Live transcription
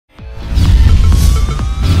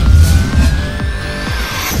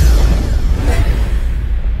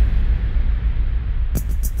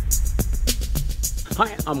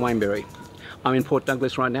I'm Wayne Berry. I'm in Port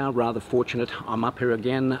Douglas right now, rather fortunate. I'm up here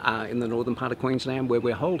again in the northern part of Queensland where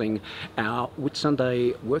we're holding our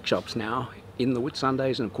Whitsunday workshops now in the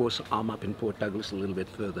Whitsundays, and of course I'm up in Port Douglas a little bit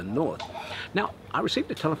further north. Now, I received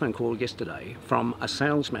a telephone call yesterday from a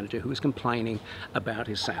sales manager who was complaining about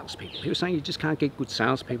his salespeople. He was saying you just can't get good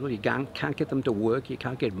salespeople, you can't get them to work, you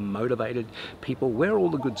can't get motivated people. Where are all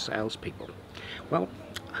the good salespeople? Well,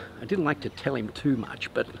 I didn't like to tell him too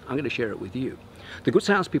much, but I'm going to share it with you. The good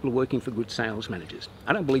salespeople are working for good sales managers.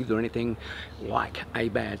 I don't believe they're anything like a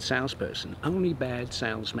bad salesperson, only bad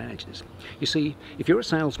sales managers. You see, if you're a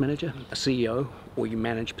sales manager, a CEO, or you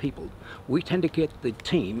manage people, we tend to get the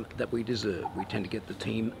team that we deserve. We tend to get the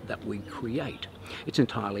team that we create. It's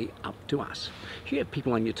entirely up to us. If you have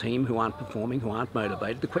people on your team who aren't performing, who aren't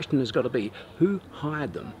motivated, the question has got to be, who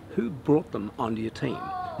hired them? Who brought them onto your team?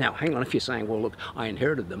 Now, hang on, if you're saying, well, look, I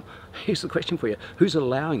inherited them, here's the question for you. Who's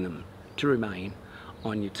allowing them to remain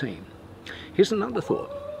on your team? Here's another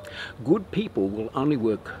thought. Good people will only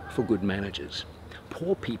work for good managers.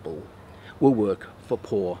 Poor people will work for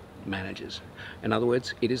poor managers. In other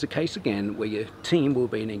words, it is a case again where your team will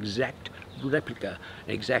be an exact replica,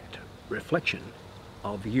 an exact reflection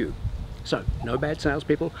of you. So, no bad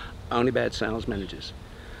salespeople, only bad sales managers.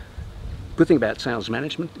 Good thing about sales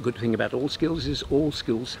management, the good thing about all skills is all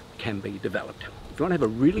skills can be developed. If you want to have a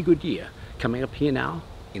really good year coming up here now,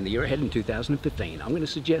 in the year ahead in 2015, I'm going to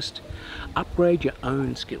suggest upgrade your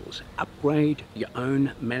own skills, upgrade your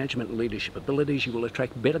own management leadership abilities. You will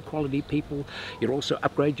attract better quality people. You'll also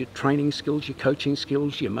upgrade your training skills, your coaching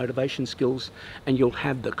skills, your motivation skills, and you'll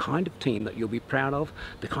have the kind of team that you'll be proud of,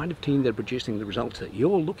 the kind of team that are producing the results that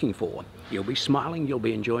you're looking for. You'll be smiling, you'll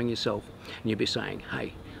be enjoying yourself, and you'll be saying,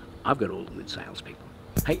 hey, I've got all the good salespeople.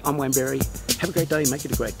 Hey, I'm Wayne Berry. Have a great day, make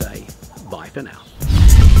it a great day. Bye for now.